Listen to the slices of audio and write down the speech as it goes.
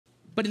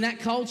But in that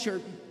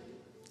culture,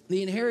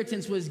 the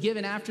inheritance was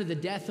given after the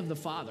death of the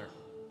father.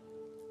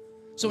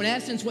 So in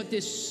essence, what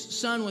this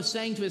son was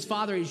saying to his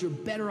father is, you're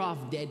better off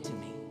dead to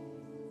me.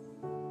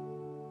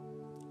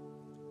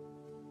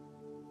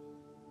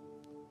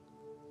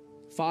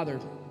 Father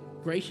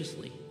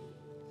graciously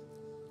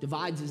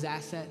divides his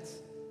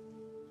assets,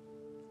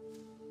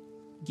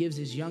 gives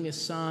his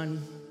youngest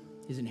son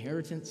his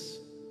inheritance.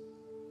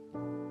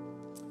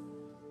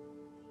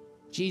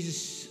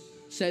 Jesus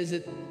says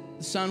that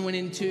the son went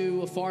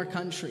into a far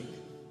country,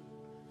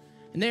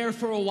 and there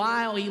for a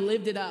while he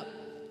lived it up.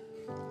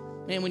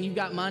 Man, when you've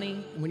got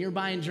money, and when you're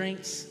buying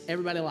drinks,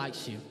 everybody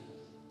likes you.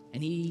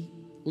 And he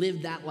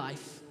lived that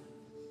life.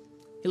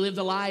 He lived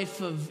a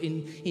life of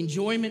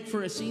enjoyment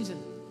for a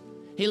season.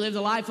 He lived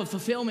a life of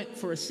fulfillment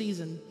for a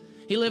season.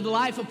 He lived a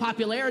life of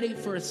popularity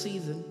for a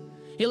season.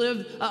 He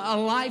lived a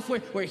life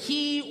where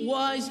he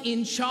was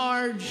in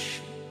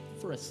charge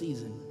for a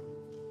season.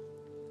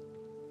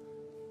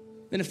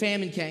 Then a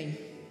famine came,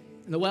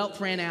 and the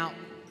wealth ran out.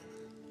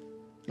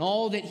 And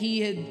all that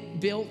he had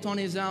built on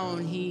his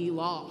own, he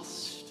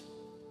lost.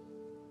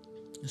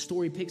 The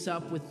story picks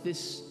up with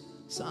this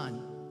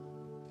son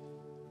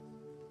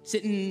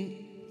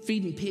sitting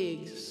feeding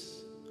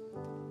pigs.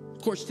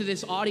 Of course, to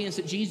this audience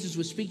that Jesus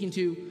was speaking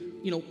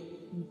to,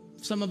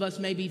 some of us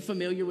may be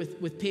familiar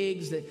with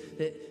pigs,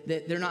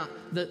 that they're not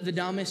the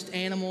dumbest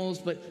animals,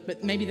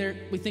 but maybe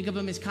we think of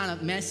them as kind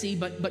of messy,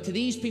 but to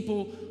these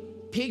people,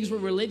 pigs were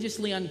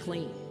religiously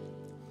unclean.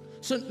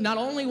 So not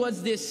only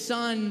was this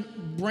son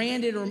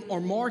branded or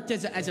marked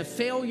as a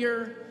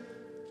failure,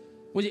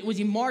 was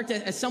he marked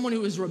as someone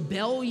who was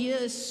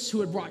rebellious, who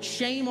had brought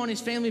shame on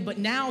his family, but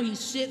now he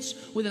sits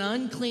with an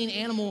unclean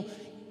animal.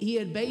 He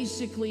had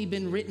basically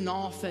been written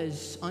off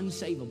as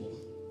unsavable.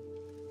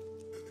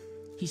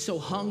 He's so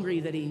hungry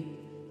that he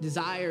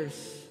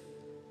desires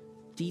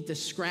to eat the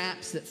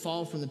scraps that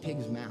fall from the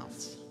pig's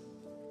mouths.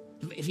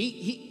 If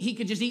he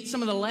could just eat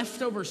some of the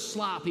leftover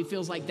slop, he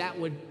feels like that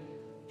would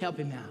help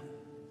him out.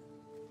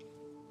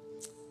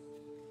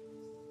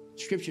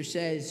 Scripture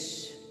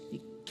says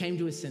he came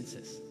to his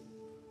senses.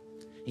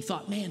 He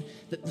thought, man,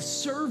 the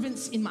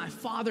servants in my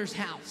father's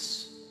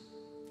house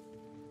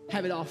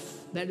have it off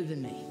better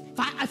than me.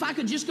 If I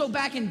could just go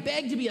back and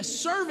beg to be a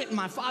servant in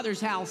my father's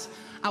house,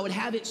 I would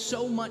have it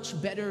so much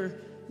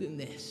better than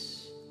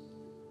this.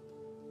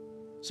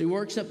 So he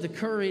works up the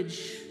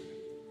courage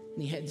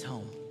and he heads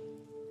home.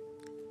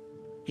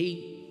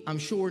 He, I'm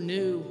sure,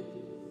 knew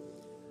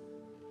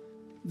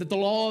that the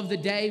law of the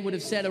day would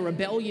have said a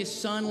rebellious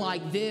son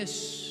like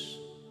this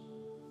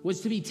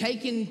was to be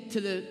taken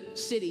to the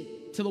city,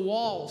 to the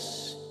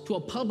walls, to a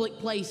public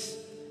place,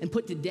 and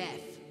put to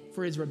death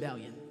for his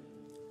rebellion.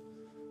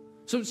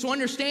 So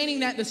understanding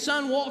that, the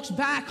son walks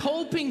back,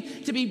 hoping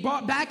to be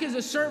brought back as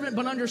a servant,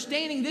 but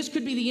understanding this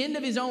could be the end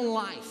of his own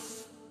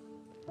life.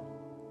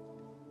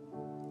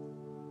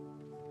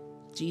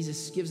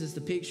 Jesus gives us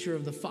the picture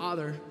of the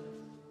father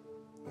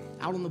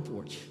out on the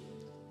porch,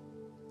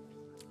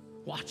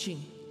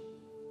 watching.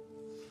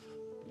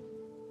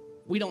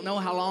 We don't know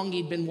how long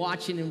he'd been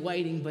watching and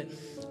waiting, but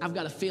I've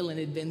got a feeling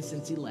it'd been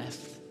since he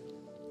left.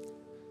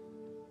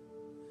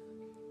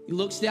 He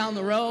looks down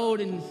the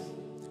road and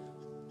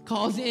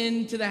calls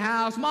into the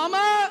house,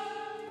 "Mama!"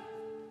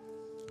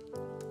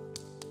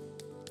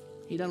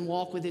 He doesn't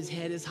walk with his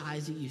head as high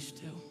as he used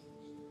to.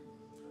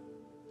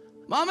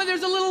 "Mama,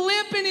 there's a little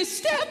limp in his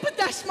step, but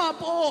that's my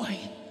boy.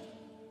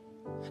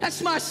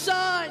 That's my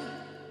son."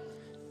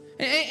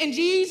 And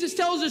Jesus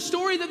tells a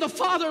story that the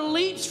father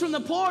leaps from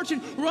the porch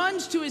and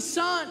runs to his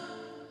son.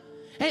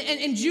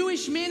 And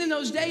Jewish men in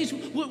those days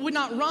would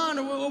not run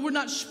or would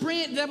not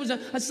sprint. That was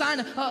a sign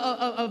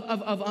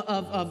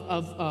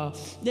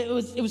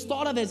it was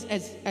thought of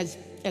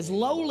as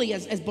lowly,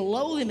 as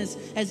below them, as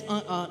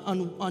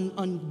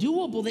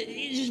undoable. That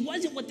it just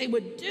wasn't what they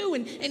would do.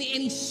 And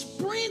he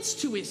sprints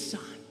to his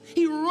son.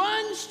 He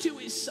runs to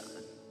his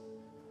son.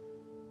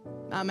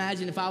 Now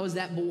imagine if I was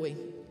that boy,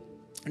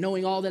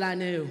 knowing all that I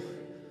knew,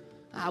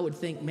 I would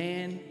think,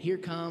 man, here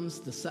comes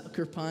the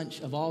sucker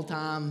punch of all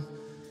time.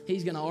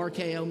 He's going to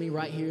RKO me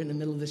right here in the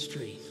middle of the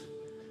street.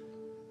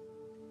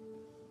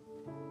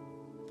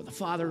 But the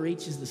father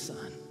reaches the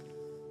son.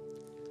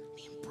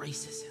 He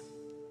embraces him,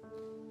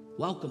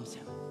 welcomes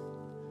him.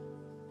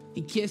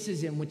 He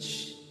kisses him,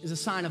 which is a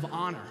sign of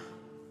honor,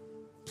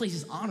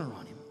 places honor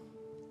on him.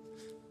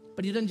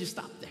 But he doesn't just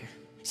stop there.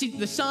 See,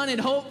 the son had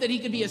hoped that he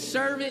could be a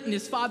servant in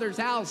his father's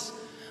house.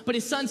 But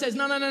his son says,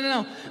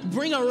 no.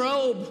 Bring a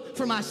robe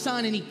for my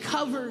son. And he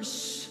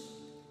covers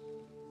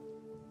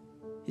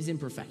his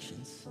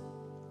imperfections.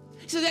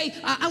 He says, hey,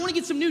 I want to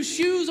get some new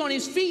shoes on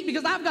his feet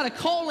because I've got a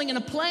calling and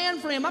a plan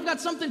for him. I've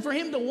got something for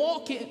him to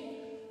walk in.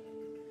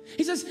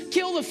 He says,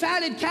 kill the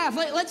fatted calf.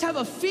 Let's have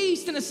a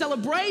feast and a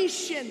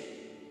celebration.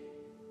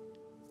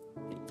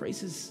 And he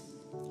places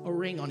a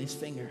ring on his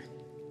finger,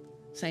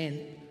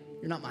 saying,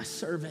 you're not my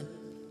servant,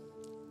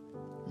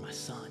 you're my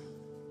son.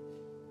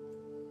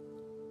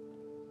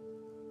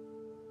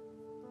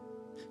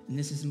 And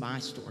this is my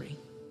story,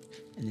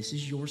 and this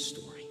is your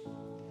story.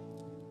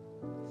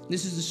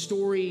 This is the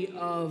story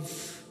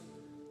of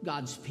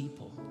God's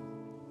people.